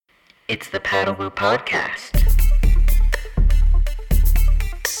It's the Paddlewoo Podcast.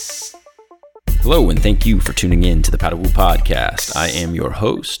 Hello, and thank you for tuning in to the Paddlewoo Podcast. I am your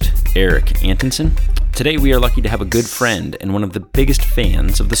host, Eric Antonsen. Today we are lucky to have a good friend and one of the biggest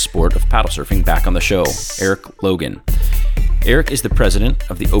fans of the sport of paddle surfing back on the show, Eric Logan. Eric is the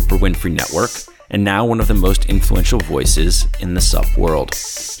president of the Oprah Winfrey Network and now one of the most influential voices in the SUP world.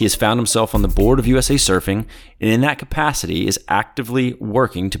 He has found himself on the board of USA Surfing, and in that capacity is actively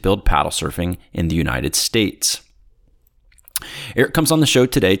working to build paddle surfing in the United States. Eric comes on the show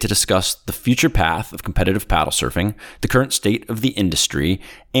today to discuss the future path of competitive paddle surfing, the current state of the industry,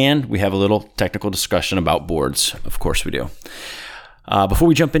 and we have a little technical discussion about boards. Of course we do. Before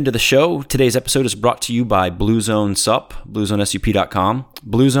we jump into the show, today's episode is brought to you by Blue Zone SUP, bluezonesup.com.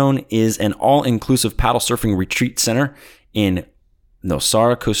 Blue Zone is an all-inclusive paddle surfing retreat center in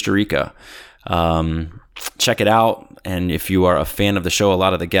Nosara, Costa Rica. Check it out, and if you are a fan of the show, a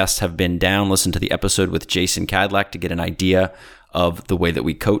lot of the guests have been down. Listen to the episode with Jason Cadillac to get an idea of the way that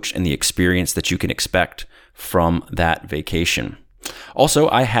we coach and the experience that you can expect from that vacation. Also,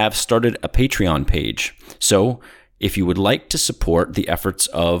 I have started a Patreon page, so if you would like to support the efforts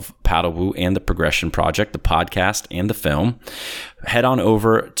of Paddlewoo and the Progression Project, the podcast and the film, head on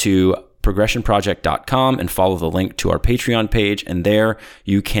over to progressionproject.com and follow the link to our Patreon page, and there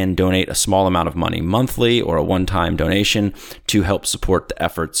you can donate a small amount of money monthly or a one-time donation to help support the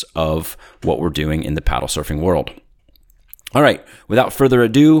efforts of what we're doing in the paddle surfing world. All right, without further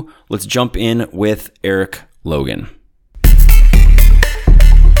ado, let's jump in with Eric Logan.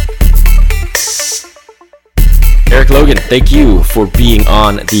 Eric Logan, thank you for being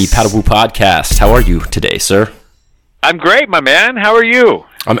on the Paddlewoo Podcast. How are you today, sir? I'm great, my man. How are you?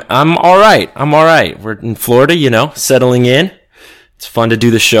 I'm all right. We're in Florida, settling in. It's fun to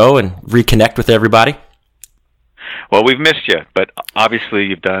do the show and reconnect with everybody. Well, we've missed you, but obviously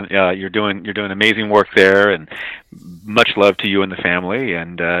you're doing amazing work there, and much love to you and the family.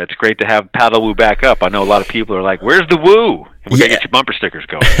 And it's great to have Paddlewoo back up. I know a lot of people are like, "Where's the woo?" And we gotta get your bumper stickers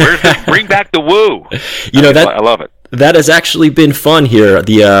going. Bring back the woo. I love it. That has actually been fun here.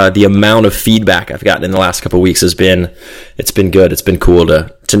 The amount of feedback I've gotten in the last couple of weeks it's been good. It's been cool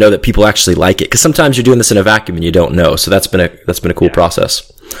to know that people actually like it, because sometimes you're doing this in a vacuum and you don't know. So that's been a cool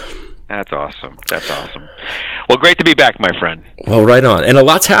process. That's awesome. Well, great to be back, my friend. Well, right on. And a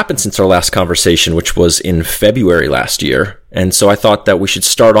lot's happened since our last conversation, which was in February last year. And so I thought that we should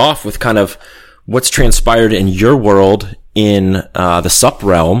start off with kind of what's transpired in your world in the SUP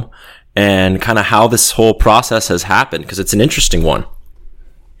realm and kind of how this whole process has happened, because it's an interesting one.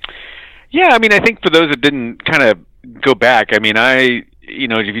 Yeah, I think for those that didn't kind of go back,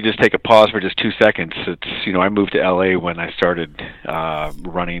 if you just take a pause for just 2 seconds, it's, I moved to LA when I started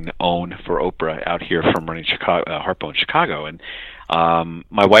running OWN for Oprah out here from running Harpo in Chicago. And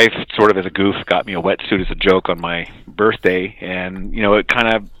my wife, sort of as a goof, got me a wetsuit as a joke on my birthday. And, it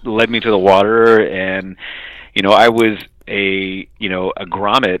kind of led me to the water. And, I was a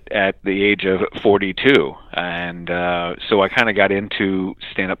grommet at the age of 42. And so I kind of got into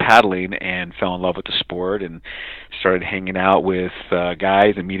stand-up paddling and fell in love with the sport and started hanging out with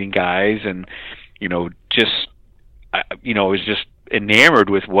guys and meeting guys, and I was just enamored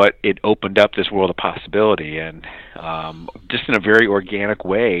with what it opened up, this world of possibility. And just in a very organic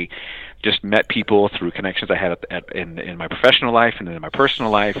way, just met people through connections I had in my professional life and then in my personal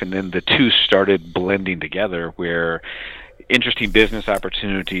life, and then the two started blending together, where interesting business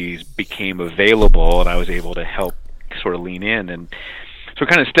opportunities became available and I was able to help sort of lean in. And so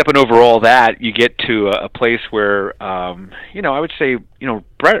kind of stepping over all that, you get to a place where, I would say,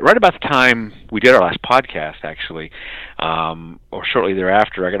 right about the time we did our last podcast, actually, or shortly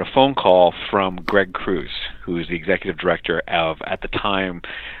thereafter, I got a phone call from Greg Cruz, who is the executive director of, at the time,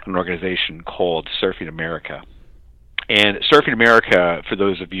 an organization called Surfing America. And Surfing America, for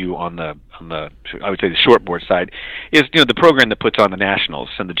those of you on the I would say the shortboard side, is the program that puts on the nationals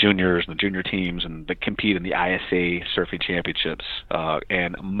and the juniors and the junior teams and that compete in the ISA surfing championships.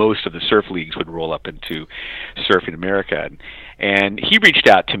 And most of the surf leagues would roll up into Surfing America. And he reached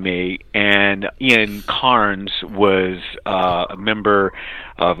out to me, and Ian Carnes was a member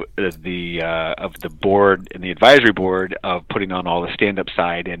of the board and the advisory board of putting on all the stand-up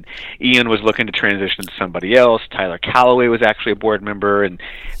side. And Ian was looking to transition to somebody else. Tyler Calloway was actually a board member, and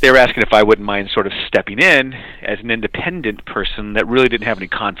they were asking if I wouldn't mind sort of stepping in as an independent person that really didn't have any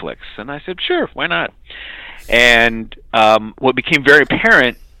conflicts. And I said, sure, why not? And what became very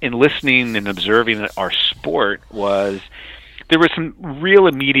apparent in listening and observing our sport was there were some real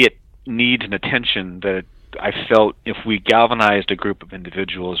immediate needs and attention that I felt if we galvanized a group of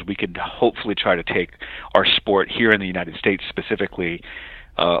individuals, we could hopefully try to take our sport here in the United States specifically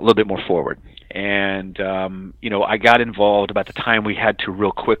a little bit more forward. And I got involved about the time we had to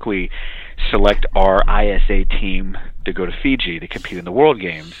real quickly select our ISA team to go to Fiji to compete in the World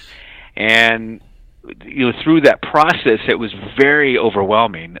Games. And through that process, it was very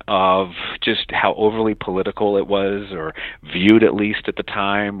overwhelming of just how overly political it was, or viewed at least at the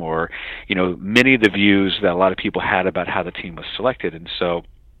time, or many of the views that a lot of people had about how the team was selected. And so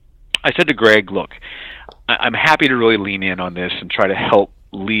I said to Greg, look, I'm happy to really lean in on this and try to help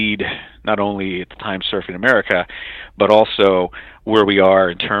lead not only at the time Surfing America, but also where we are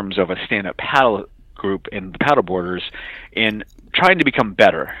in terms of a stand-up paddle group and the paddleboarders in trying to become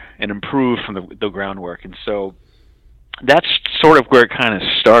better and improve from the groundwork. And so that's sort of where it kind of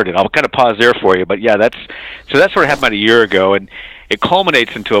started. I'll kind of pause there for you, but yeah, that sort of happened about a year ago, and it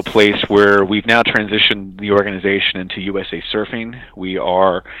culminates into a place where we've now transitioned the organization into USA Surfing. We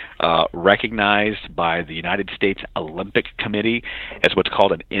are recognized by the United States Olympic Committee as what's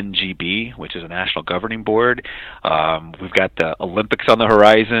called an NGB, which is a national governing board. We've got the Olympics on the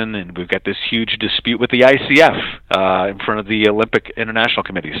horizon, and we've got this huge dispute with the ICF in front of the Olympic International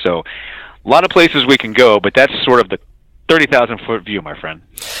Committee. So a lot of places we can go, but that's sort of the 30,000-foot view, my friend.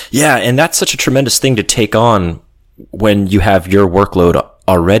 Yeah, and that's such a tremendous thing to take on when you have your workload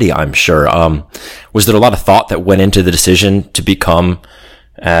already, I'm sure. Was there a lot of thought that went into the decision to become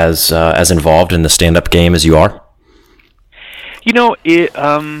as involved in the stand-up game as you are? Here's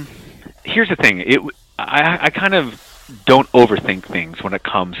the thing. I kind of don't overthink things when it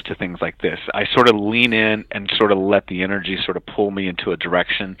comes to things like this. I sort of lean in and sort of let the energy sort of pull me into a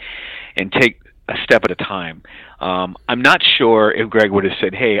direction and take a step at a time. I'm not sure if Greg would have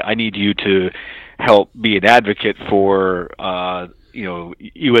said, hey, I need you to help be an advocate for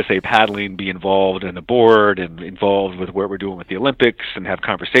USA Paddling, be involved in the board and involved with what we're doing with the Olympics and have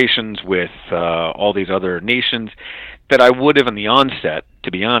conversations with all these other nations, that I would have in the onset,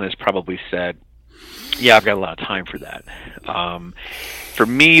 to be honest, probably said, yeah, I've got a lot of time for that. For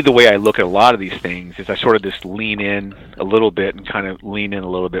me, the way I look at a lot of these things is I sort of just lean in a little bit and kind of lean in a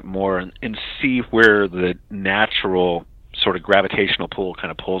little bit more and see where the natural sort of gravitational pull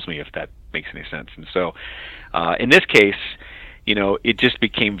kind of pulls me, if that makes any sense. And so in this case, it just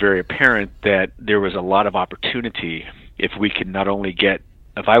became very apparent that there was a lot of opportunity if we could not only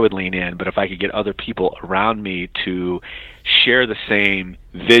if I would lean in, but if I could get other people around me to share the same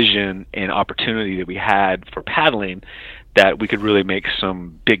vision and opportunity that we had for paddling, that we could really make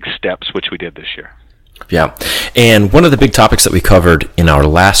some big steps, which we did this year. Yeah. And one of the big topics that we covered in our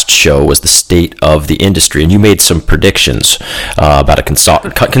last show was the state of the industry. And you made some predictions about a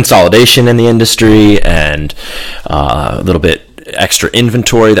consolidation in the industry and a little bit extra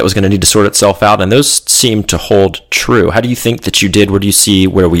inventory that was going to need to sort itself out. And those seem to hold true. How do you think that you did? Where do you see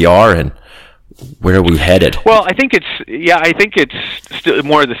where we are and where are we headed? Well, I think it's still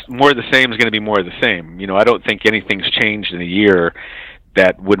more of the same is going to be more of the same. I don't think anything's changed in a year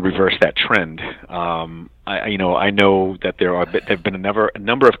that would reverse that trend. I know that there have been a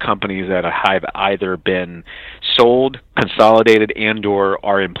number of companies that have either been sold, consolidated, and/or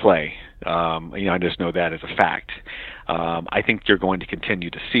are in play. I just know that as a fact. I think you're going to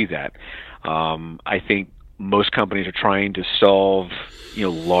continue to see that. I think most companies are trying to solve,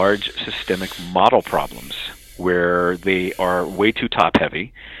 large systemic model problems where they are way too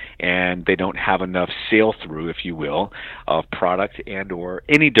top-heavy, and they don't have enough sail through, if you will, of product and or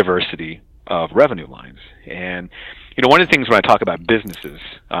any diversity of revenue lines. And one of the things when I talk about businesses,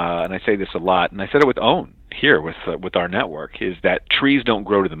 and I say this a lot, and I said it with OWN here with our network, is that trees don't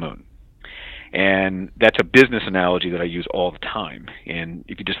grow to the moon. And that's a business analogy that I use all the time. And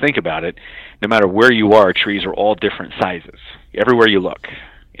if you just think about it, no matter where you are, trees are all different sizes, everywhere you look.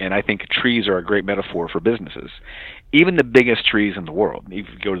 And I think trees are a great metaphor for businesses. Even the biggest trees in the world, if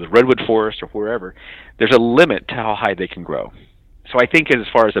you go to the redwood forest or wherever, there's a limit to how high they can grow. So I think as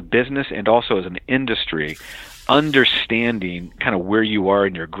far as a business and also as an industry, understanding kind of where you are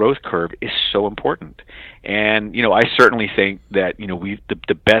in your growth curve is so important. And, I certainly think that,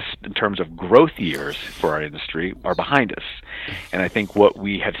 the best in terms of growth years for our industry are behind us. And I think what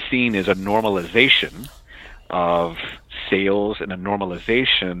we have seen is a normalization of sales and a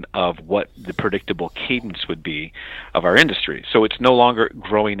normalization of what the predictable cadence would be of our industry. So it's no longer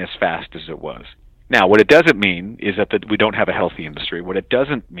growing as fast as it was. Now, what it doesn't mean is that we don't have a healthy industry. What it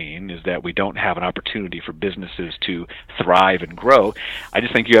doesn't mean is that we don't have an opportunity for businesses to thrive and grow. I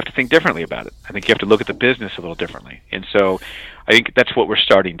just think you have to think differently about it. I think you have to look at the business a little differently. And so I think that's what we're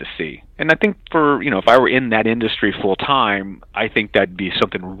starting to see. And I think if I were in that industry full time, I think that'd be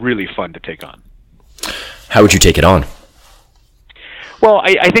something really fun to take on. How would you take it on? Well,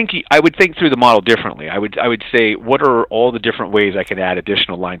 I think I would think through the model differently. I would say, what are all the different ways I could add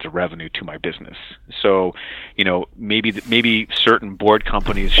additional lines of revenue to my business? So, maybe certain board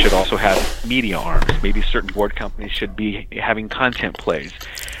companies should also have media arms. Maybe certain board companies should be having content plays.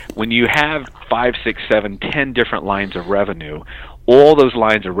 When you have 5, 6, 7, 10 different lines of revenue, all those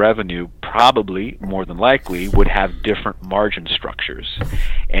lines of revenue probably, more than likely, would have different margin structures.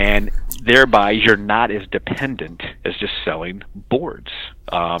 And thereby, you're not as dependent as just selling boards.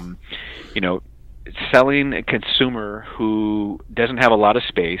 Selling a consumer who doesn't have a lot of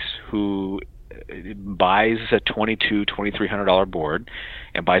space, who buys a $2,300 board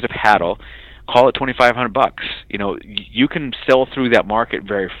and buys a paddle, call it $2,500. You can sell through that market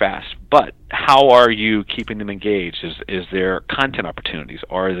very fast. But how are you keeping them engaged? Is there content opportunities?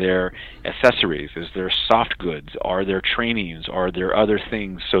 Are there accessories? Is there soft goods? Are there trainings? Are there other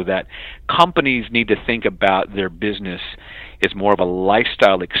things? So that companies need to think about their business as more of a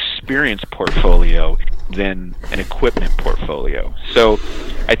lifestyle experience portfolio than an equipment portfolio. So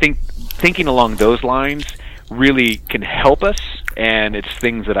I think thinking along those lines really can help us, and it's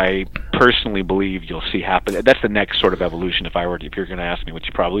things that I personally believe you'll see happen. That's the next sort of evolution. If you're going to ask me, which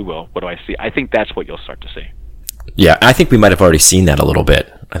you probably will, what do I see? I think that's what you'll start to see. Yeah, I think we might have already seen that a little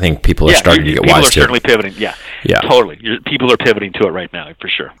bit. I think people are starting to get wise to it. People are certainly pivoting. Yeah, totally. People are pivoting to it right now, for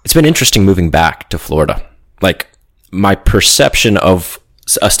sure. It's been interesting moving back to Florida. Like, my perception of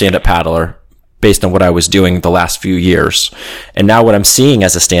a stand-up paddler based on what I was doing the last few years, and now what I'm seeing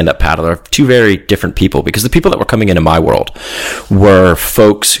as a stand-up paddler, two very different people, because the people that were coming into my world were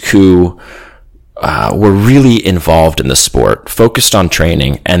folks who were really involved in the sport, focused on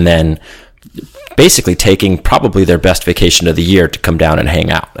training, and then basically taking probably their best vacation of the year to come down and hang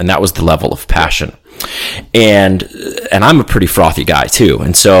out. And that was the level of passion. And I'm a pretty frothy guy too.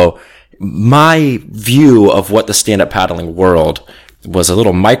 And so my view of what the stand-up paddling world was a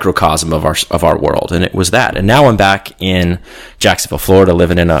little microcosm of our world, and it was that. And now I'm back in Jacksonville, Florida,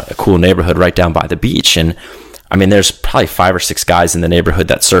 living in a cool neighborhood right down by the beach. And I mean, there's probably 5 or 6 guys in the neighborhood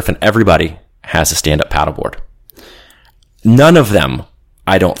that surf, and everybody has a stand-up paddleboard. None of them,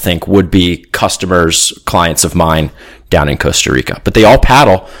 I don't think, would be customers, clients of mine down in Costa Rica, but they all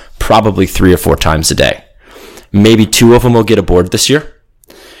paddle probably 3 or 4 times a day. Maybe 2 of them will get a board this year.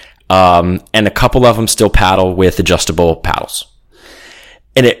 And a couple of them still paddle with adjustable paddles.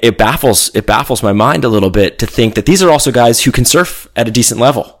 And it baffles my mind a little bit to think that these are also guys who can surf at a decent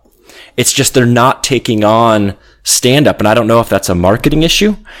level. It's just they're not taking on stand-up, and I don't know if that's a marketing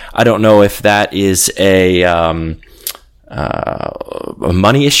issue. I don't know if that is a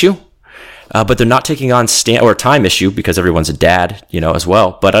money issue, but they're not taking on or a time issue because everyone's a dad, as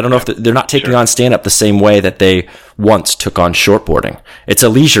well. But I don't know if they're not taking on stand-up the same way that they once took on shortboarding. It's a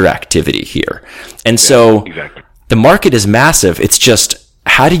leisure activity here, and so exactly. The market is massive. It's just,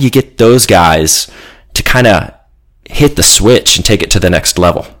 how do you get those guys to kind of hit the switch and take it to the next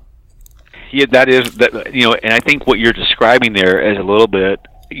level? Yeah, and I think what you're describing there is a little bit,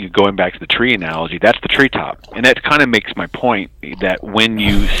 going back to the tree analogy, that's the treetop. And that kind of makes my point that when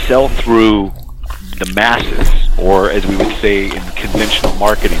you sell through the masses, or as we would say in conventional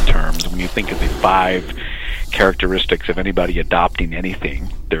marketing terms, when you think of the 5 characteristics of anybody adopting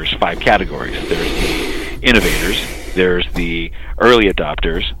anything, there's 5 categories. There's the innovators, there's the early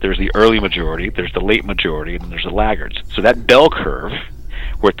adopters, there's the early majority, there's the late majority, and then there's the laggards. So that bell curve,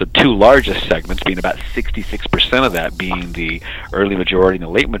 with the 2 largest segments being about 66% of that being the early majority and the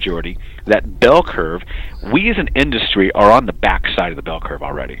late majority, that bell curve, we as an industry are on the back side of the bell curve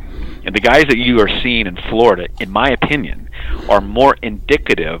already. And the guys that you are seeing in Florida, in my opinion, are more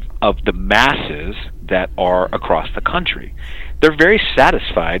indicative of the masses that are across the country. They're very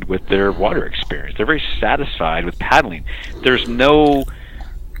satisfied with their water experience. They're very satisfied with paddling. There's no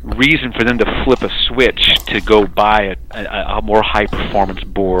reason for them to flip a switch to go buy a more high-performance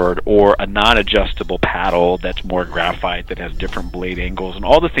board or a non-adjustable paddle that's more graphite, that has different blade angles, and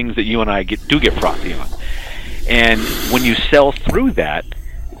all the things that you and I do get frothy on. And when you sell through that,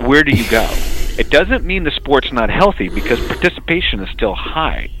 where do you go? It doesn't mean the sport's not healthy, because participation is still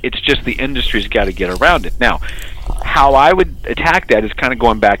high. It's just the industry's got to get around it. Now, how I would attack that is kind of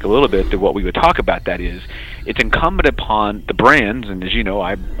going back a little bit to what we would talk about. That is, it's incumbent upon the brands, and as you know,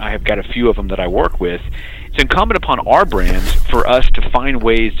 I have got a few of them that I work with. It's incumbent upon our brands for us to find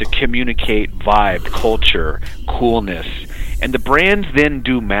ways to communicate vibe, culture, coolness, and the brands then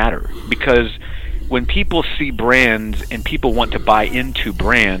do matter, because when people see brands and people want to buy into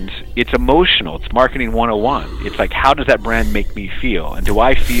brands, it's emotional. It's marketing 101. It's like, how does that brand make me feel? And do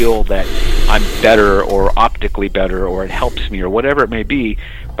I feel that I'm better or optically better or it helps me or whatever it may be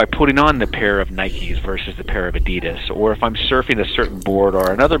by putting on the pair of Nikes versus the pair of Adidas? Or if I'm surfing a certain board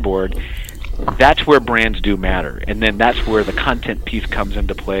or another board, that's where brands do matter. And then that's where the content piece comes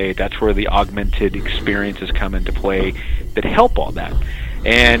into play. That's where the augmented experiences come into play that help all that.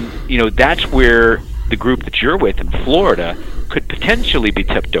 And, that's where the group that you're with in Florida could potentially be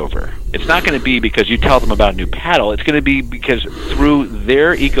tipped over. It's not going to be because you tell them about a new paddle. It's going to be because through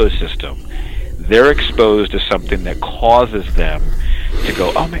their ecosystem, they're exposed to something that causes them to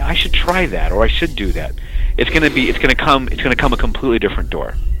go, oh man, I should try that, or I should do that. It's going to come a completely different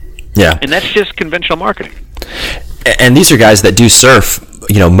door. Yeah. And that's just conventional marketing. And these are guys that do surf,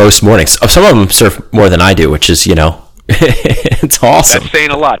 most mornings. Some of them surf more than I do, which is, it's awesome. That's saying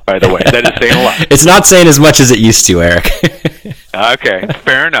a lot, by the way. That is saying a lot. It's not saying as much as it used to, Eric. Okay,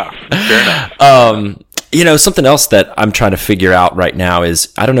 fair enough. Something else that I'm trying to figure out right now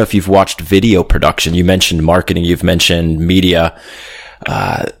is, I don't know if you've watched video production. You mentioned marketing. You've mentioned media.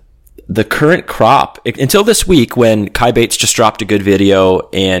 The current crop, until this week when Kai Bates just dropped a good video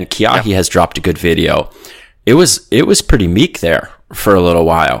and Kiahi has dropped a good video, it was pretty meek there for a little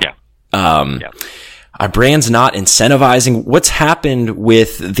while. Yeah. Are brands not incentivizing? What's happened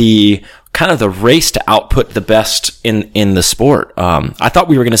with the kind of the race to output the best in the sport? I thought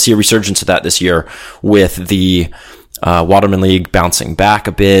we were going to see a resurgence of that this year with the Waterman League bouncing back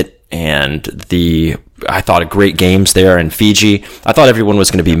a bit, and I thought great games there in Fiji. I thought everyone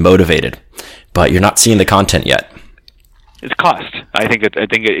was going to be motivated, but you're not seeing the content yet. It's cost. I think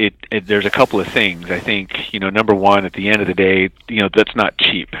there's a couple of things. I think, number one, at the end of the day, that's not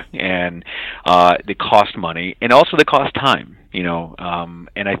cheap, and they cost money, and also they cost time.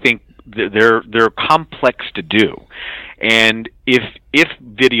 And I think they're complex to do. And if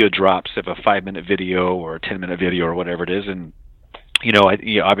video drops, if a 5-minute video or a 10-minute video or whatever it is, and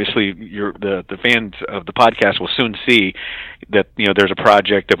obviously the fans of the podcast will soon see that, there's a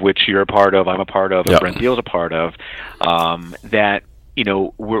project of which you're a part of, I'm a part of, and Brent Deal's a part of, that,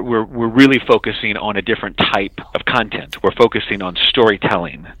 we're really focusing on a different type of content. We're focusing on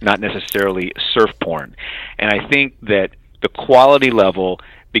storytelling, not necessarily surf porn. And I think that the quality level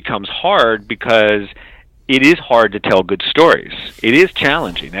becomes hard because it is hard to tell good stories. It is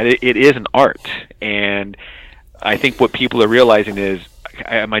challenging. It is an art. And I think what people are realizing is,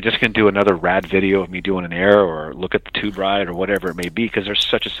 am I just going to do another rad video of me doing an air or look at the tube ride or whatever it may be, because there's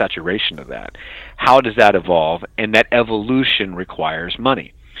such a saturation of that. How does that evolve? And that evolution requires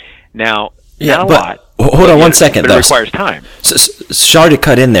money. Now, not a lot. Hold on one second, but it requires time. Sorry to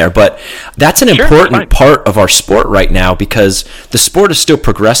cut in there, but that's an important part of our sport right now, because the sport is still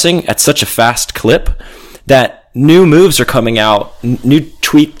progressing at such a fast clip that new moves are coming out, new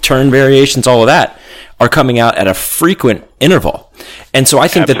tweak, turn variations, all of that are coming out at a frequent interval. And so I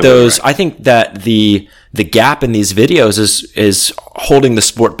think that the gap in these videos is holding the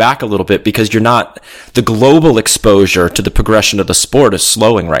sport back a little bit, because the global exposure to the progression of the sport is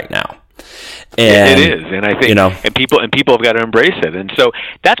slowing right now. And, it is, and I think, and people have got to embrace it, and so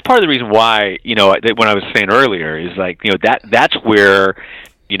that's part of the reason why, when I was saying earlier, is like, that's where,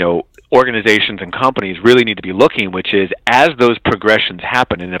 organizations and companies really need to be looking, which is as those progressions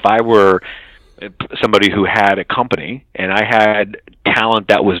happen. And if I were somebody who had a company and I had talent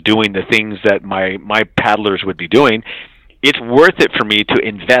that was doing the things that my paddlers would be doing, it's worth it for me to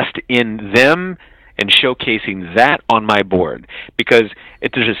invest in them and showcasing that on my board, because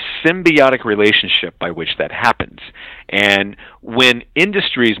there's a symbiotic relationship by which that happens. And when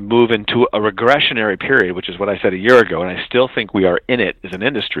industries move into a regressionary period, which is what I said a year ago, and I still think we are in it as an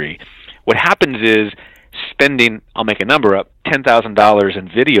industry, what happens is spending, I'll make a number up, $10,000 in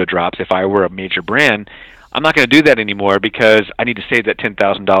video drops. If I were a major brand, I'm not going to do that anymore, because I need to save that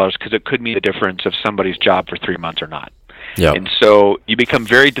 $10,000, because it could mean the difference of somebody's job for 3 months or not. Yep. And so you become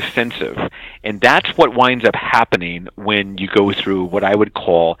very defensive. And that's what winds up happening when you go through what I would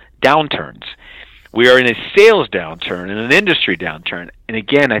call downturns. We are in a sales downturn and an industry downturn. And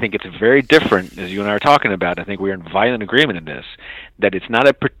again, I think it's very different, as you and I are talking about. I think we're in violent agreement in this, that it's not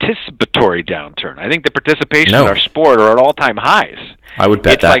a participatory downturn. I think the participation in our sport are at all-time highs. I would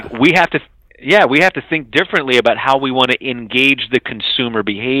bet that. It's like we have to think differently about how we want to engage the consumer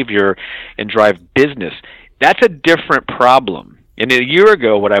behavior and drive business. That's a different problem. And a year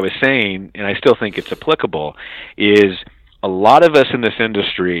ago, what I was saying, and I still think it's applicable, is a lot of us in this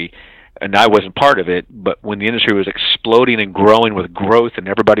industry, and I wasn't part of it, but when the industry was exploding and growing with growth and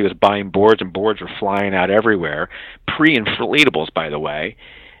everybody was buying boards and boards were flying out everywhere, pre-inflatables, by the way,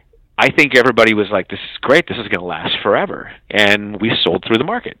 I think everybody was like, this is great, this is going to last forever. And we sold through the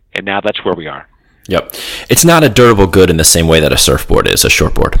market, and now that's where we are. Yep. It's not a durable good in the same way that a surfboard is, a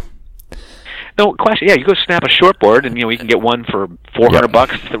shortboard. No question. Yeah, you go snap a shortboard, and you can get one for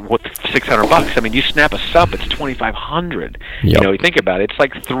 $400 with $600. I mean, you snap a SUP, it's $2,500. Yep. You think about it, it's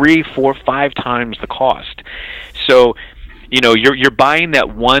like 3, 4, 5 times the cost. So, you're buying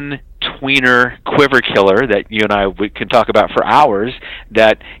that one tweener quiver killer that you and we can talk about for hours,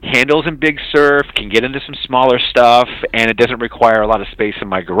 that handles in big surf, can get into some smaller stuff, and it doesn't require a lot of space in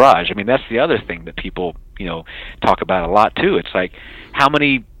my garage. I mean, that's the other thing that people talk about a lot too. It's like, how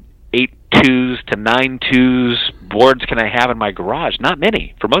many 8.2s to 9.2s boards can I have in my garage? Not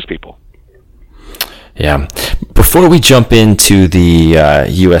many for most people. Yeah. Before we jump into the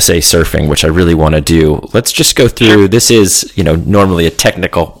USA Surfing, which I really want to do, let's just go through. Sure. This is, normally a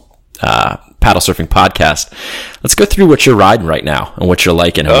technical paddle surfing podcast. Let's go through what you're riding right now and what you're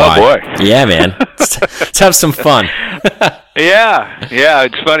liking and why. Oh boy. Yeah, man. Let's have some fun. Yeah,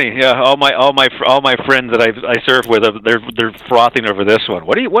 it's funny. Yeah, all my friends that I surf with, they're frothing over this one.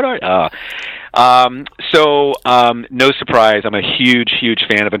 No surprise, I'm a huge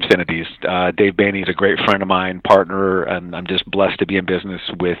fan of Infinities. Dave Bainey is a great friend of mine, partner, and I'm just blessed to be in business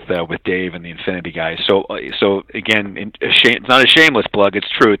with Dave and the Infinity guys. So again, it's not a shameless plug. It's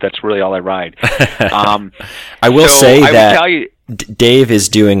true. That's really all I ride. I will say that Dave is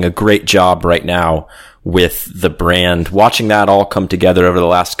doing a great job right now with the brand. Watching that all come together over the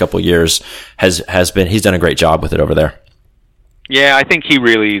last couple of years he's done a great job with it over there. Yeah, I think he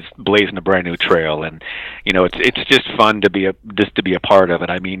really is blazing a brand new trail, and it's just fun to be a part of it.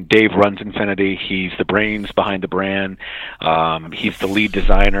 I mean, Dave runs Infinity. He's the brains behind the brand. He's the lead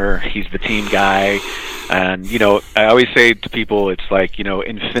designer. He's the team guy, and I always say to people, it's like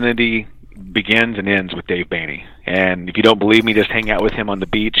Infinity begins and ends with Dave Bainey. And if you don't believe me, just hang out with him on the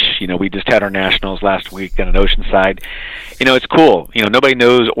beach. We just had our nationals last week down at Oceanside. It's cool. Nobody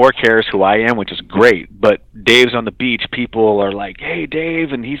knows or cares who I am, which is great. But Dave's on the beach. People are like, "Hey,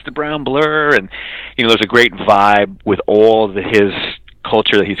 Dave," and he's the brown blur. And there's a great vibe with all of his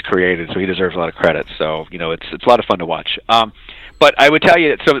culture that he's created. So he deserves a lot of credit. So it's a lot of fun to watch. But I would tell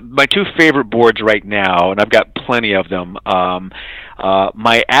you, so my 2 favorite boards right now, and I've got plenty of them.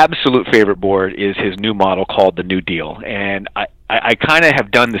 My absolute favorite board is his new model called the New Deal. And I kind of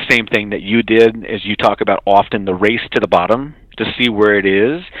have done the same thing that you did, as you talk about often, the race to the bottom to see where it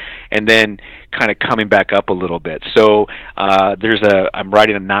is, and then kind of coming back up a little bit. So I'm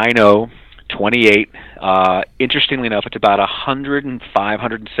riding a 9.0 28. Interestingly enough, it's about 105,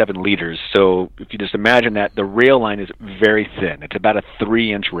 107 liters. So if you just imagine that, the rail line is very thin. It's about a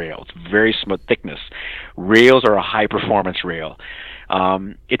 3-inch rail. It's very smooth thickness. Rails are a high-performance rail.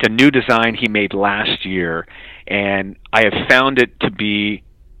 It's a new design he made last year, and I have found it to be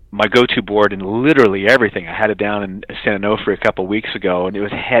my go-to board in literally everything. I had it down in San Onofre a couple weeks ago, and it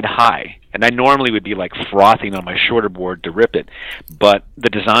was head high. And I normally would be like frothing on my shorter board to rip it. But the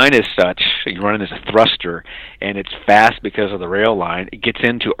design is such, you run it as a thruster, and it's fast because of the rail line. It gets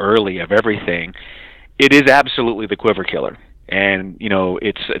into early of everything. It is absolutely the quiver killer. And,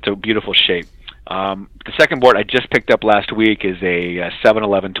 it's a beautiful shape. The second board I just picked up last week is a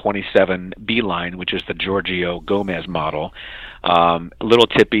 711-27 B-Line, which is the Giorgio Gomez model. A little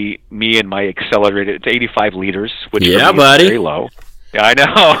tippy. Me and my accelerated, it's 85 liters, which is very low. Yeah, I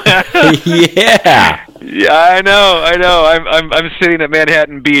know. Yeah. Yeah, I know. I'm sitting at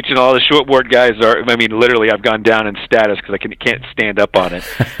Manhattan Beach, and all the shortboard guys are. I mean, literally, I've gone down in status because I can't stand up on it.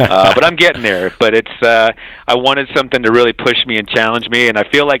 But I'm getting there. But it's. I wanted something to really push me and challenge me, and I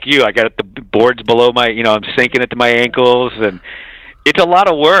feel like you. I got the boards below my. I'm sinking it to my ankles, and it's a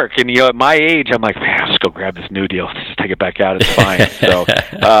lot of work. And at my age, I'm like, man, I'll just go grab this New Deal. Just take it back out. It's fine. So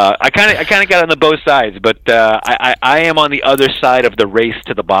I kind of got on the both sides, but I am on the other side of the race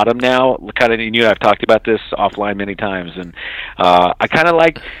to the bottom now. Kind of, you and I've talked about this offline many times, and I kind of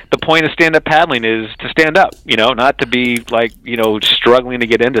like the point of stand-up paddling is to stand up. Not to be like struggling to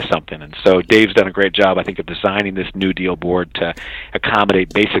get into something. And so Dave's done a great job, I think, of designing this New Deal board to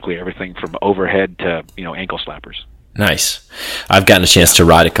accommodate basically everything from overhead to ankle slappers. Nice. I've gotten a chance to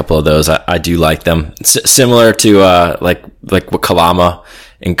ride a couple of those. I do like them. Similar to like what Kalama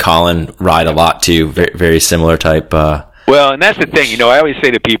and Colin ride a lot too. Very, very similar type. Well, and that's the thing. I always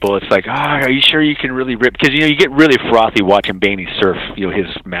say to people, it's like, are you sure you can really rip? Because you get really frothy watching Bainey surf.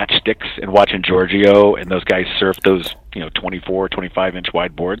 His matchsticks, and watching Giorgio and those guys surf those 24, 25-inch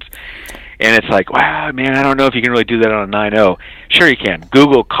wide boards. And it's like, wow, man, I don't know if you can really do that on a 9.0. Sure you can.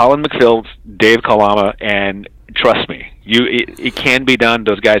 Google Colin McPhills, Dave Kalama, and trust me, it can be done.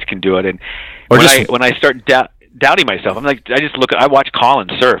 Those guys can do it. And when I start doubting myself, I'm like, I watch Colin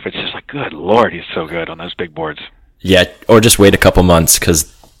surf. It's just like, good Lord, he's so good on those big boards. Yeah, or just wait a couple months,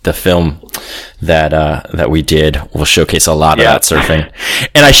 because the film that we did will showcase a lot of that surfing.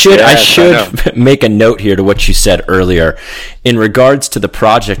 And I should make a note here to what you said earlier in regards to the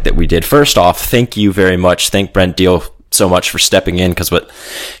project that we did. First off, thank you very much. Thank Brent Deal so much for stepping in, because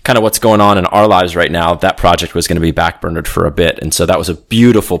what's going on in our lives right now, that project was going to be backburnered for a bit. And so that was a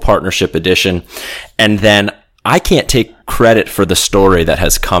beautiful partnership edition. And then I can't take credit for the story that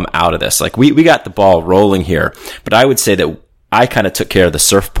has come out of this. Like we got the ball rolling here, but I would say that I kind of took care of the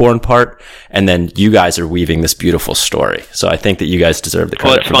surf porn part, and then you guys are weaving this beautiful story. So I think that you guys deserve the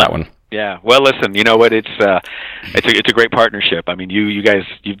credit for that one. Yeah. Well, listen, you know what? It's a great partnership. I mean, you guys,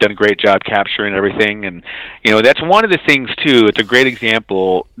 you've done a great job capturing everything, and that's one of the things too. It's a great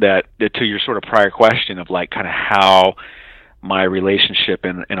example that to your sort of prior question of like kind of how my relationship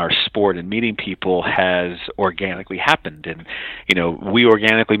in our sport and meeting people has organically happened. And, we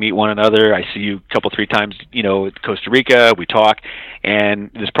organically meet one another. I see you a couple, 3 times, at Costa Rica, we talk,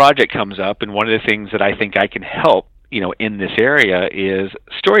 and this project comes up. And one of the things that I think I can help, in this area is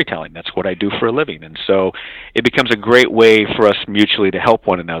storytelling. That's what I do for a living. And so it becomes a great way for us mutually to help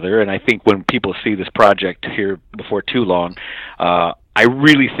one another. And I think when people see this project here before too long, I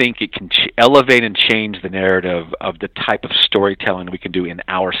really think it can elevate and change the narrative of the type of storytelling we can do in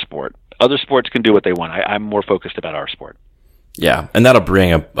our sport. Other sports can do what they want. I'm more focused about our sport. Yeah, and that'll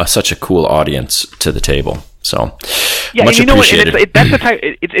bring such a cool audience to the table. So, yeah, much and appreciated. That's the type.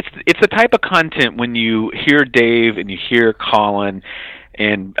 It's the type of content when you hear Dave and you hear Colin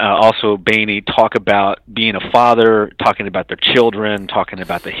and also Bainey talk about being a father, talking about their children, talking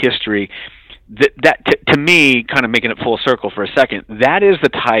about the history. That to me, kind of making it full circle for a second, that is the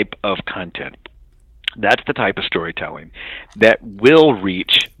type of content. That's the type of storytelling that will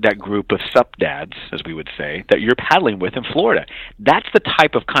reach that group of sup dads, as we would say, that you're paddling with in Florida. That's the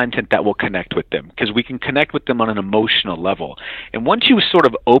type of content that will connect with them, because we can connect with them on an emotional level. And once you sort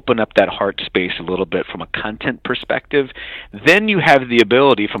of open up that heart space a little bit from a content perspective, then you have the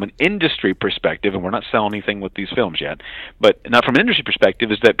ability from an industry perspective, and we're not selling anything with these films yet, but not from an industry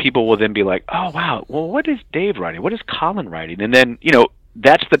perspective, is that people will then be like, oh, wow, well, what is Dave writing? What is Colin writing? And then,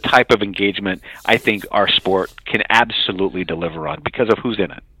 that's the type of engagement I think our sport can absolutely deliver on because of who's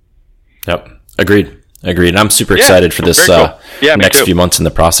in it. Yep. Agreed. And I'm super excited for this cool. next few months in the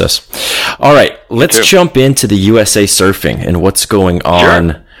process. All right, let's jump into the USA Surfing and what's going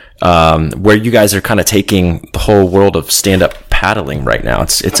on, where you guys are kind of taking the whole world of stand-up paddling right now.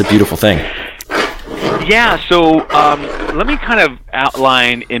 It's a beautiful thing. Yeah, so let me kind of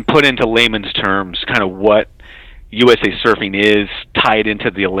outline and put into layman's terms kind of what USA Surfing is tied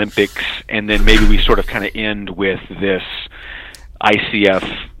into the Olympics, and then maybe we sort of kind of end with this ICF,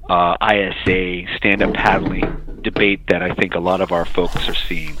 ISA stand-up paddling debate that I think a lot of our folks are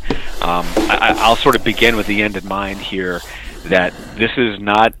seeing. I'll sort of begin with the end in mind here, that this is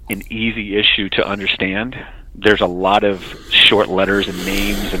not an easy issue to understand. There's a lot of short letters and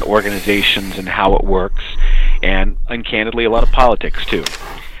names and organizations and how it works, and candidly, a lot of politics too.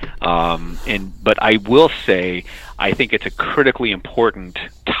 But I will say, I think it's a critically important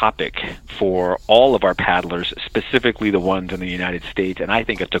topic for all of our paddlers, specifically the ones in the United States, and I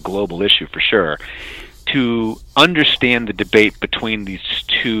think it's a global issue for sure, to understand the debate between these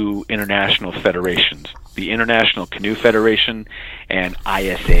two international federations, the International Canoe Federation and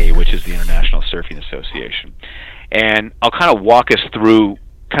ISA, which is the International Surfing Association. And I'll kind of walk us through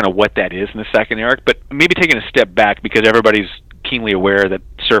kind of what that is in a second, Eric, but maybe taking a step back, because everybody's keenly aware that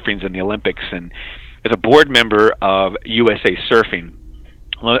surfing's in the Olympics, and as a board member of USA Surfing,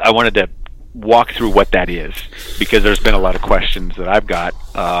 I wanted to walk through what that is, because there's been a lot of questions that I've got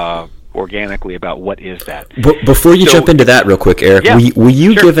organically about what is that. Before you jump into that real quick, Eric, will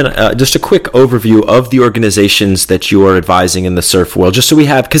you give just a quick overview of the organizations that you are advising in the surf world, just so we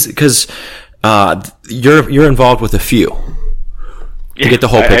have, because you're involved with a few. To get the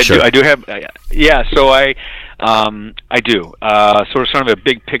whole picture. I do have, so I do. Sort of a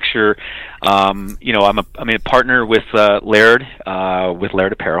big picture. I'm a partner with Laird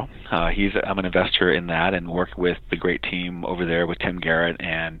Apparel. I'm an investor in that, and work with the great team over there with Tim Garrett,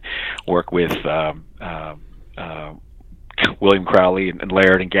 and work with William Crowley and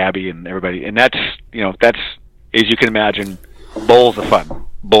Laird and Gabby and everybody. And that's as you can imagine, bowls of fun.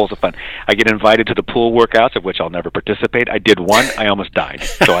 I get invited to the pool workouts, of which I'll never participate. I did one. I almost died,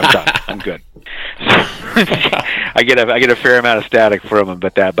 so I'm done. I'm good. I get a fair amount of static from him,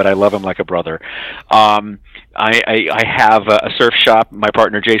 but I love him like a brother. I have a surf shop. My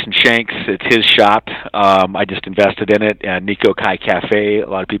partner Jason Shanks, it's his shop. I just invested in it. Nico Kai Cafe. A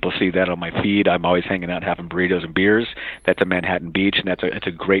lot of people see that on my feed. I'm always hanging out having burritos and beers. That's at Manhattan Beach, and it's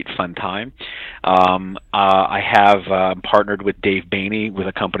a great fun time. I have partnered with Dave Bainey with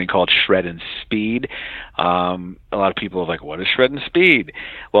a company called Shred and Speed. A lot of people are like, what is Shred and Speed?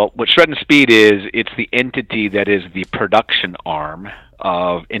 Well, what Shred and Speed is, it's the entity that is the production arm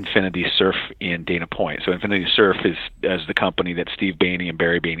of Infinity Surf in Dana Point. So Infinity Surf is the company that Steve Bainey and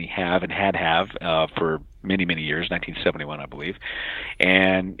Barry Bainey have for many, many years, 1971, I believe.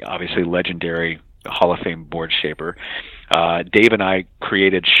 And obviously legendary Hall of Fame board shaper. Dave and I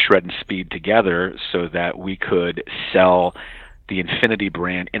created Shred and Speed together so that we could sell the Infinity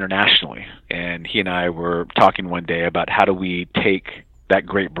brand internationally. And he and I were talking one day about how do we take that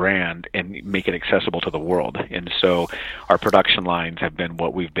great brand and make it accessible to the world. And so our production lines have been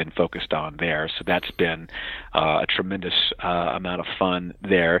what we've been focused on there. So that's been a tremendous amount of fun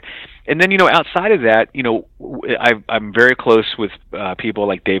there. And then, outside of that, I'm very close with people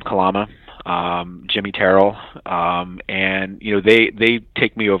like Dave Kalama, Jimmy Terrell, and they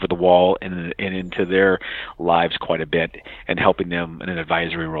take me over the wall and into their lives quite a bit, and helping them in an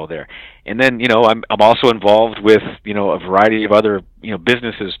advisory role there. And then I'm also involved with a variety of other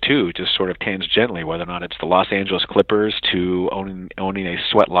businesses too, just sort of tangentially, whether or not it's the Los Angeles Clippers to owning a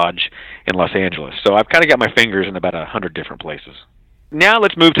sweat lodge in Los Angeles. So I've kind of got my fingers in about 100 different places. Now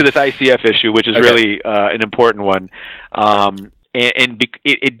let's move to this ICF issue, which is really an important one.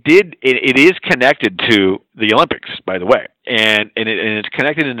 It is connected to the Olympics, by the way, and it's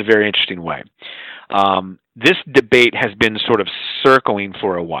connected in a very interesting way. This debate has been sort of circling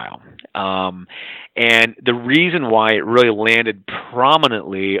for a while, and the reason why it really landed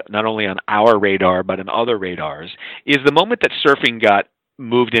prominently, not only on our radar but on other radars, is the moment that surfing got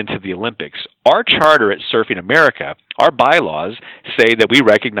moved into the Olympics. Our charter at Surfing America, our bylaws say that we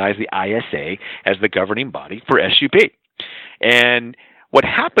recognize the ISA as the governing body for SUP. And what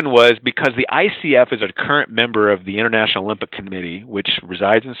happened was, because the ICF is a current member of the International Olympic Committee, which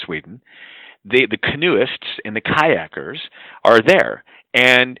resides in Sweden, the canoeists and the kayakers are there.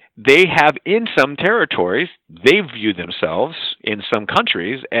 And they have, in some territories, they view themselves, in some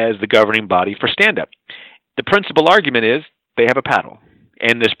countries, as the governing body for stand-up. The principal argument is they have a paddle.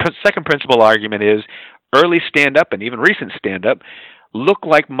 And this second principal argument is early stand-up and even recent stand-up look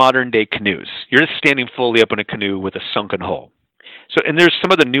like modern-day canoes. You're just standing fully up in a canoe with a sunken hull. And there's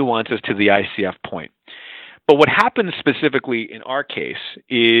some of the nuances to the ICF point. But what happened specifically in our case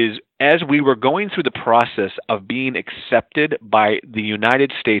is, as we were going through the process of being accepted by the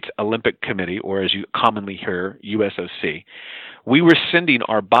United States Olympic Committee, or as you commonly hear, USOC, we were sending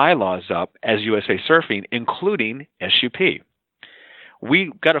our bylaws up as USA Surfing, including SUP.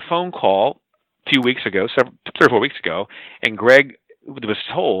 We got a phone call a few weeks ago, 3 or 4 weeks ago, and Greg was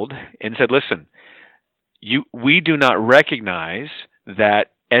told and said, listen, we do not recognize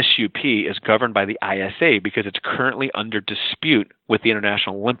that SUP is governed by the ISA because it's currently under dispute with the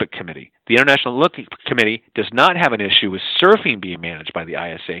International Olympic Committee. The International Olympic Committee does not have an issue with surfing being managed by the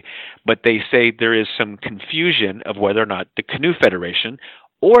ISA, but they say there is some confusion of whether or not the Canoe Federation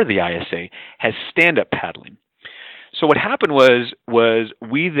or the ISA has stand-up paddling. So what happened was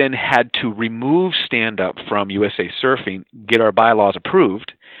we then had to remove stand-up from USA Surfing, get our bylaws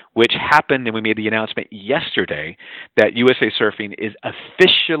approved, which happened, and we made the announcement yesterday that USA Surfing is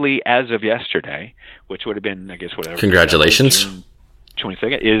officially, as of yesterday, which would have been, I guess, whatever. Congratulations. June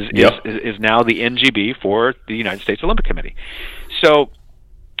 22nd, is now the NGB for the United States Olympic Committee. So,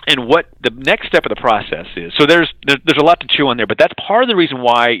 and what the next step of the process is, so there's a lot to chew on there, but that's part of the reason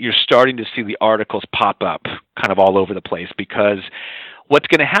why you're starting to see the articles pop up kind of all over the place, because what's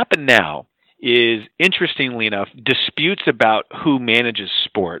going to happen now is, interestingly enough, disputes about who manages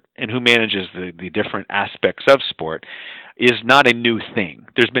sport and who manages the different aspects of sport is not a new thing.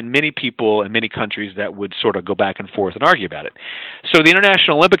 There's been many people in many countries that would sort of go back and forth and argue about it. So the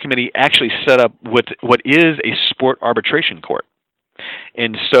International Olympic Committee actually set up what is a sport arbitration court.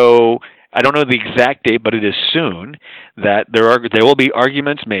 And so I don't know the exact date, but it is soon, that there will be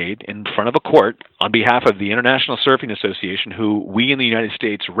arguments made in front of a court on behalf of the International Surfing Association, who we in the United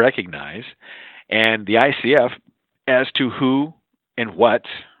States recognize, and the ICF, as to who and what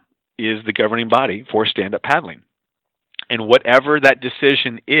is the governing body for stand-up paddling. And whatever that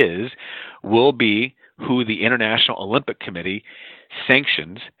decision is will be who the International Olympic Committee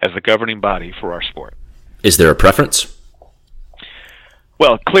sanctions as the governing body for our sport. Is there a preference?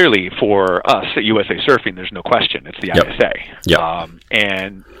 Well, clearly for us at USA Surfing, there's no question. It's the Yep. ISA. Yep.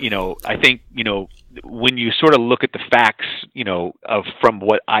 And, I think, when you sort of look at the facts, from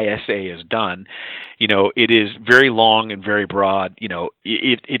what ISA has done, it is very long and very broad.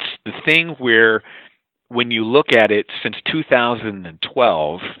 It's the thing where when you look at it since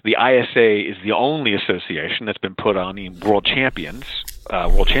 2012, the ISA is the only association that's been put on the world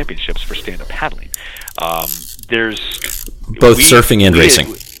championships for stand-up paddling. There's both surfing and racing.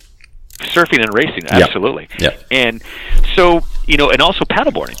 Surfing and racing, absolutely. Yep. And so, and also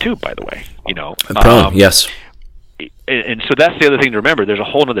paddleboarding too, by the way. Yes. And so that's the other thing to remember. There's a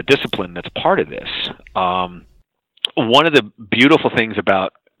whole other discipline that's part of this. One of the beautiful things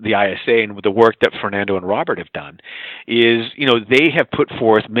about the ISA and with the work that Fernando and Robert have done is, they have put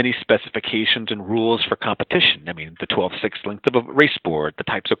forth many specifications and rules for competition. I mean, the 12/6 length of a race board, the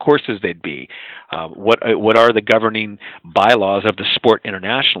types of courses they'd be, what are the governing bylaws of the sport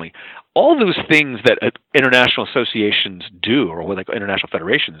internationally. All those things that international associations do, or what they call international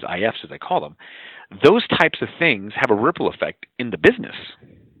federations, IFs as they call them, those types of things have a ripple effect in the business.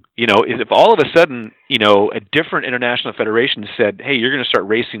 If all of a sudden, a different international federation said, hey, you're going to start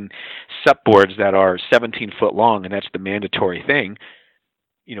racing SUP boards that are 17 foot long, and that's the mandatory thing,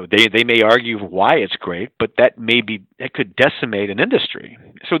 they may argue why it's great, but that could decimate an industry.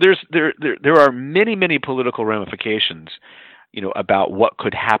 So there are many, many political ramifications, about what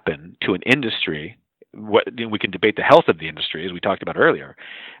could happen to an industry. We can debate the health of the industry, as we talked about earlier,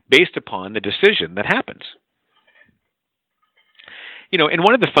 based upon the decision that happens. And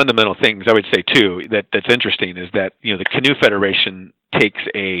one of the fundamental things I would say too that's interesting is that the Canoe Federation takes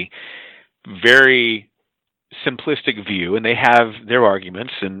a very simplistic view, and they have their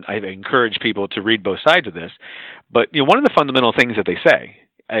arguments, and I encourage people to read both sides of this. But one of the fundamental things that they say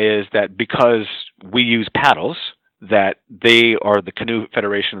is that because we use paddles, that they are the Canoe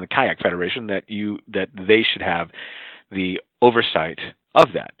Federation and the Kayak Federation, that they should have the oversight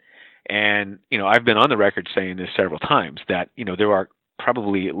of that. And I've been on the record saying this several times that there are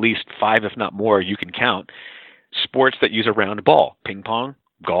probably at least 5, if not more, you can count, sports that use a round ball: ping pong,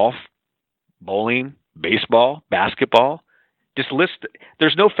 golf, bowling, baseball, basketball. Just list.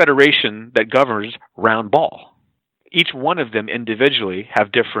 There's no federation that governs round ball. Each one of them individually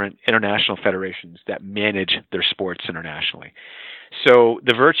have different international federations that manage their sports internationally. So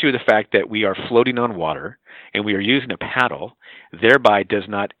the virtue of the fact that we are floating on water and we are using a paddle thereby does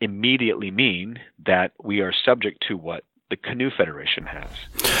not immediately mean that we are subject to what the Canoe Federation has.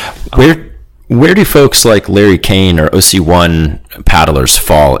 Where do folks like Larry Kane or OC1 paddlers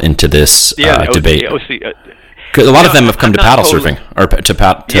fall into this debate? Because a lot of them have come to paddle surfing or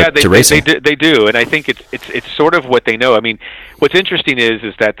to racing. They do, and I think it's sort of what they know. I mean, what's interesting is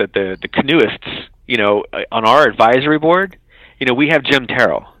that the canoeists, on our advisory board, we have Jim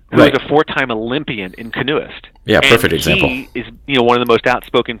Terrell, who is a 4-time Olympian in canoeist. Yeah, perfect example. He is, one of the most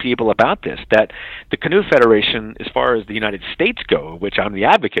outspoken people about this. That the Canoe Federation, as far as the United States go, which I'm the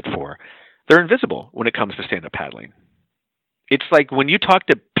advocate for, they're invisible when it comes to stand-up paddling. It's like when you talk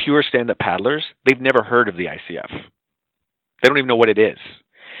to pure stand-up paddlers, they've never heard of the ICF. They don't even know what it is.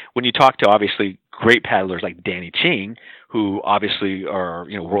 When you talk to obviously great paddlers like Danny Ching, who obviously are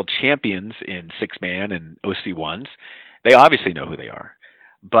world champions in 6-man and OC1s, they obviously know who they are.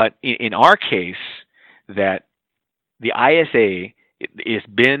 But in our case, that the ISA has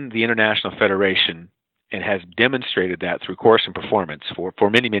been the international federation and has demonstrated that through course and performance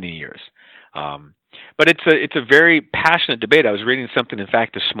for many, many years. But it's a very passionate debate. I was reading something, in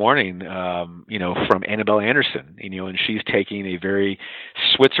fact, this morning, from Annabelle Anderson, and she's taking a very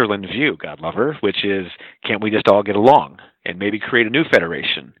Switzerland view, God love her, which is, can't we just all get along and maybe create a new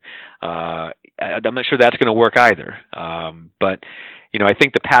federation? I'm not sure that's going to work either. But I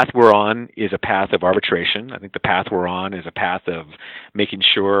think the path we're on is a path of arbitration. I think the path we're on is a path of making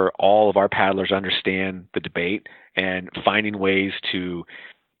sure all of our paddlers understand the debate and finding ways to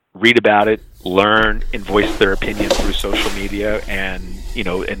read about it, learn, and voice their opinion through social media, and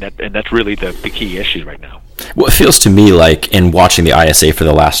that's really the key issue right now. Well, it feels to me like, in watching the ISA for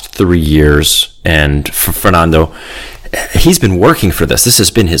the last 3 years, and for Fernando, he's been working for this. This has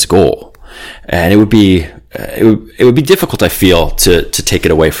been his goal, and it would be difficult, I feel, to take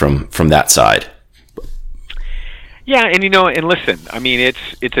it away from that side. Yeah, and listen, I mean,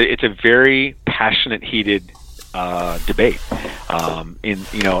 it's a very passionate, heated debate, and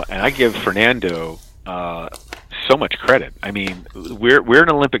I give Fernando so so much credit. I mean, we're an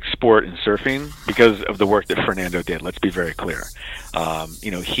Olympic sport in surfing because of the work that Fernando did. Let's be very clear.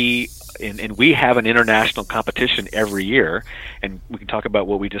 And we have an international competition every year, and we can talk about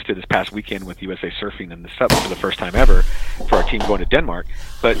what we just did this past weekend with USA Surfing and the SUP for the first time ever for our team going to Denmark.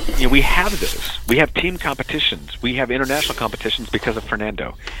 But we have those. We have team competitions. We have international competitions because of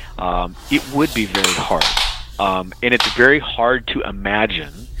Fernando. It would be very hard, and it's very hard to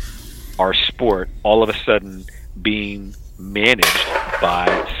imagine our sport all of a sudden being managed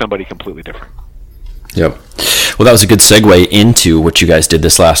by somebody completely different. Yep. Well, that was a good segue into what you guys did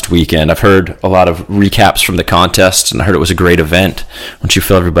this last weekend. I've heard a lot of recaps from the contest, and I heard it was a great event. Why don't you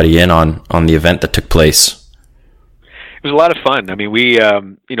fill everybody in on the event that took place? It was a lot of fun. I mean, we, as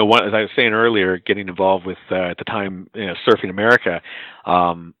I was saying earlier, getting involved with, at the time, Surfing America,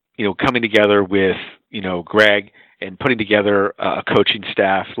 coming together with, Greg and putting together a coaching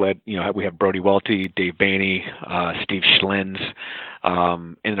staff led, we have Brody Welty, Dave Bainey, Steve Schlens,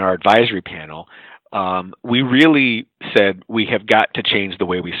 in our advisory panel. We really said we have got to change the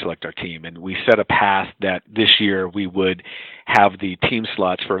way we select our team, and we set a path that this year we would have the team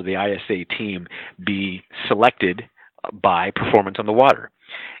slots for the ISA team be selected by performance on the water.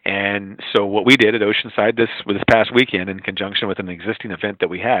 And so what we did at Oceanside this past weekend, in conjunction with an existing event that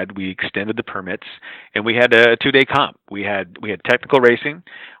we had, we extended the permits, and we had a 2-day comp. We had technical racing,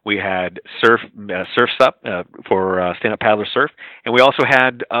 we had surf sup for stand-up paddler surf, and we also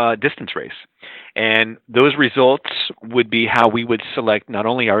had distance race. And those results would be how we would select not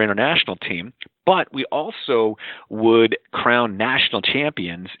only our international team, but we also would crown national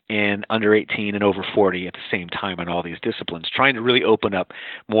champions in under 18 and over 40 at the same time on all these disciplines, trying to really open up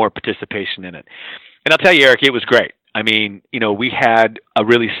more participation in it. And I'll tell you, Eric, it was great. I mean, we had a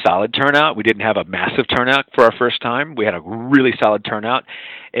really solid turnout. We didn't have a massive turnout for our first time. We had a really solid turnout.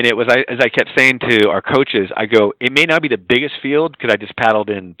 And it was, as I kept saying to our coaches, I go, it may not be the biggest field because I just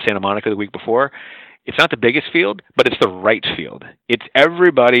paddled in Santa Monica the week before. It's not the biggest field, but it's the right field. It's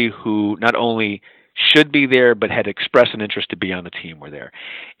everybody who not only should be there, but had expressed an interest to be on the team were there.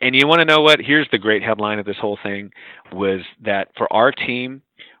 And you want to know what? Here's the great headline of this whole thing, was that for our team,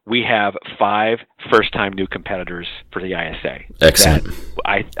 we have 5 first-time new competitors for the ISA. Excellent.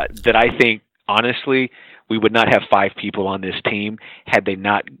 That I think, honestly, we would not have 5 people on this team had they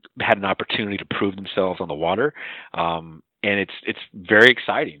not had an opportunity to prove themselves on the water. And it's very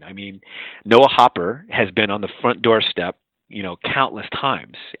exciting. I mean, Noah Hopper has been on the front doorstep, countless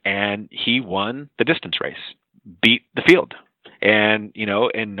times, and he won the distance race, beat the field, and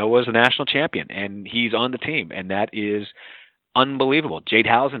Noah's a national champion, and he's on the team, and that is unbelievable. Jade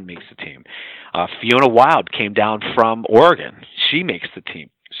Housen makes the team. Fiona Wild came down from Oregon. She makes the team.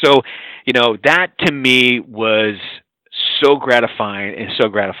 So, that to me was so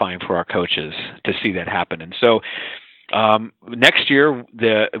gratifying for our coaches to see that happen. And so, next year,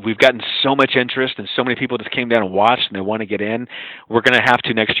 we've gotten so much interest and so many people just came down and watched and they want to get in. We're going to have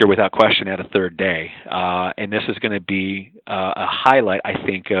to next year, without question, add a 3rd day. And this is going to be a highlight, I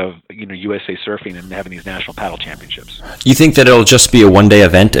think, of USA Surfing and having these national paddle championships. You think that it'll just be a 1-day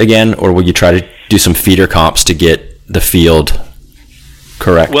event again, or will you try to do some feeder comps to get the field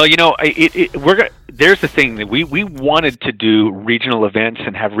correct? Well, there's the thing that we wanted to do regional events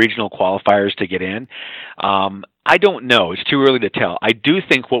and have regional qualifiers to get in. I don't know. It's too early to tell. I do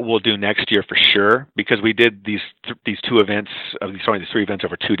think what we'll do next year for sure, because we did these 3 events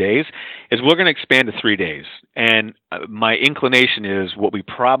over 2 days, is we're going to expand to 3 days. And my inclination is what we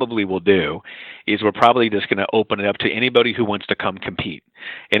probably will do is we're probably just going to open it up to anybody who wants to come compete.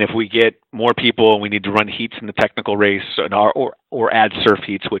 And if we get more people and we need to run heats in the technical race or add surf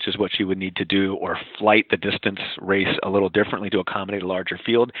heats, which is what you would need to do, or flight the distance race a little differently to accommodate a larger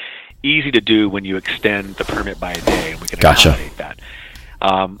field, easy to do when you extend the permit by a day, and we can accommodate that.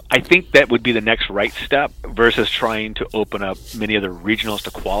 I think that would be the next right step versus trying to open up many other regionals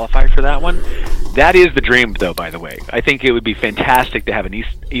to qualify for that one. That is the dream, though, by the way. I think it would be fantastic to have an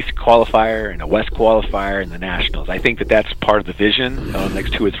East qualifier and a West qualifier in the Nationals. I think that that's part of the vision in the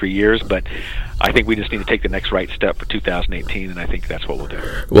next 2 or 3 years, but I think we just need to take the next right step for 2018, and I think that's what we'll do.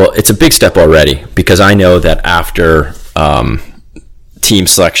 Well, it's a big step already, because I know that after team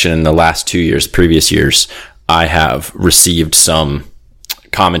selection in the last 2 years, previous years, I have received some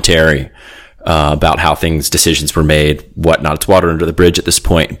commentary about how decisions were made, whatnot. It's water under the bridge at this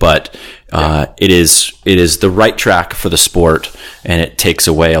point, but it is the right track for the sport, and it takes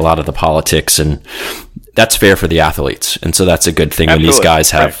away a lot of the politics, and that's fair for the athletes. And so that's a good thing. Absolutely. When these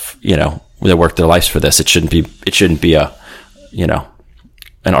guys have, they work their lives for this. It shouldn't be a,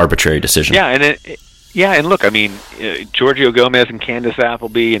 an arbitrary decision. Yeah. Yeah, and look, I mean, Giorgio Gomez and Candace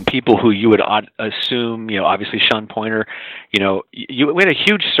Appleby and people who you would assume, obviously Sean Pointer, you win a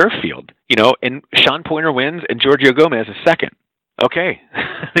huge surf field, and Sean Pointer wins and Giorgio Gomez is second. Okay.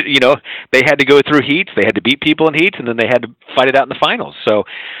 They had to go through heats, they had to beat people in heats, and then they had to fight it out in the finals. So,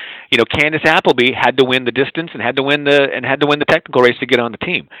 Candace Appleby had to win the distance and had to win the technical race to get on the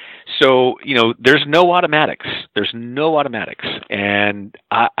team. So, there's no automatics. There's no automatics. And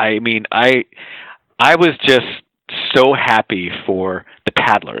I mean, I was just so happy for the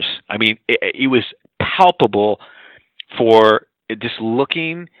paddlers. I mean, it was palpable for just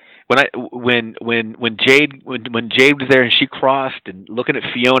looking when Jade was there and she crossed, and looking at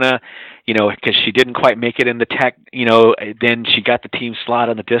Fiona, because she didn't quite make it in the tech, then she got the team slot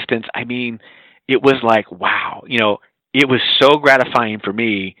on the distance. I mean, it was like, wow, it was so gratifying for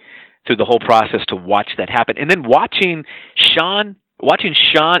me through the whole process to watch that happen. And then watching Sean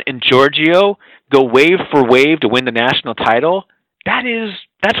and Giorgio go wave for wave to win the national title,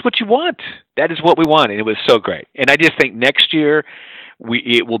 that's what you want. That is what we want, and it was so great. And I just think next year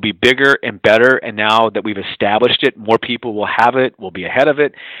it will be bigger and better, and now that we've established it, more people will have it, we'll be ahead of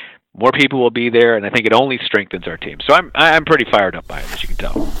it, more people will be there, and I think it only strengthens our team. So I'm pretty fired up by it, as you can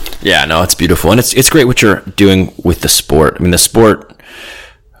tell. Yeah, no, it's beautiful, and it's great what you're doing with the sport. I mean, the sport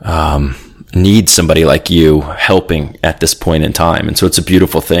needs somebody like you helping at this point in time, and so it's a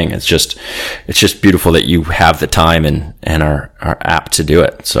beautiful thing. It's just beautiful that you have the time and are apt to do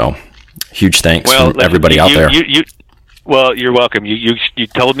it. So huge thanks from everybody out there. Well, you're welcome. You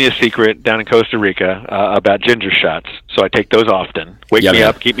told me a secret down in Costa Rica about ginger shots, so I take those often. Wake me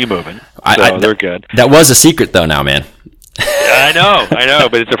up, keep me moving. So they're good. That was a secret, though. Now, man. I know,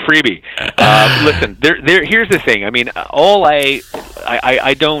 but it's a freebie. Listen, here's the thing. I mean,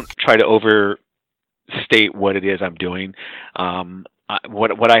 I don't try to overstate what it is I'm doing.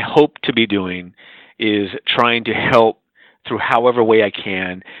 What I hope to be doing is trying to help through however way I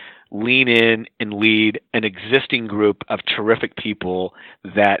can lean in and lead an existing group of terrific people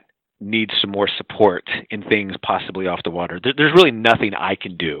that need some more support in things possibly off the water. There's really nothing I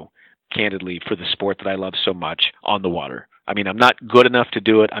can do, candidly, for the sport that I love so much on the water. I mean, I'm not good enough to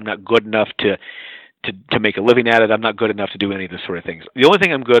do it. I'm not good enough to make a living at it. I'm not good enough to do any of this sort of things. The only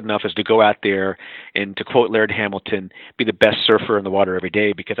thing I'm good enough is to go out there and, to quote Laird Hamilton, be the best surfer in the water every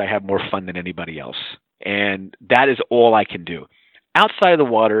day because I have more fun than anybody else. And that is all I can do. Outside of the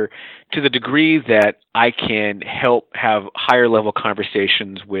water, to the degree that I can help have higher level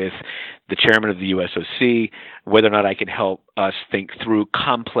conversations with the chairman of the USOC, whether or not I can help us think through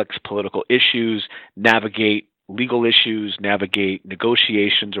complex political issues, navigate legal issues, navigate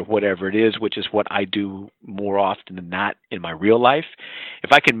negotiations or whatever it is, which is what I do more often than not in my real life.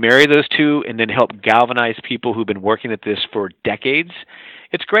 If I can marry those two and then help galvanize people who've been working at this for decades,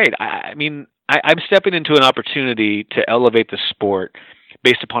 it's great. I mean, I'm stepping into an opportunity to elevate the sport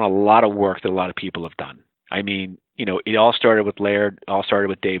based upon a lot of work that a lot of people have done. I mean, it all started with Laird, it all started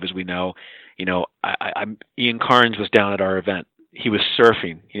with Dave, as we know. Ian Carnes was down at our event. He was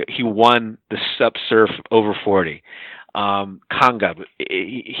surfing. He won the SUP Surf over 40. Kanga,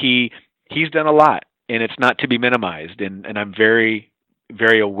 he's done a lot, and it's not to be minimized. And I'm very,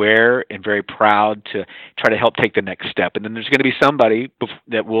 very aware and very proud to try to help take the next step. And then there's going to be somebody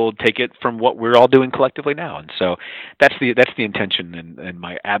that will take it from what we're all doing collectively now. And so that's the intention and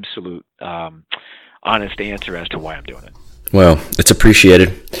my absolute honest answer as to why I'm doing it. Well, it's appreciated,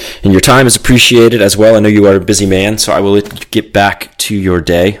 and your time is appreciated as well. I know you are a busy man, so I will let you get back to your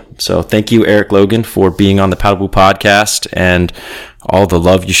day. So thank you, Eric Logan, for being on the Paddle Boot Podcast and all the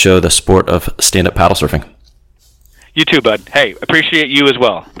love you show the sport of stand-up paddle surfing. You too, bud. Hey, appreciate you as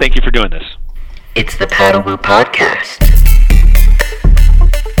well. Thank you for doing this. It's the Paddle Boot Podcast.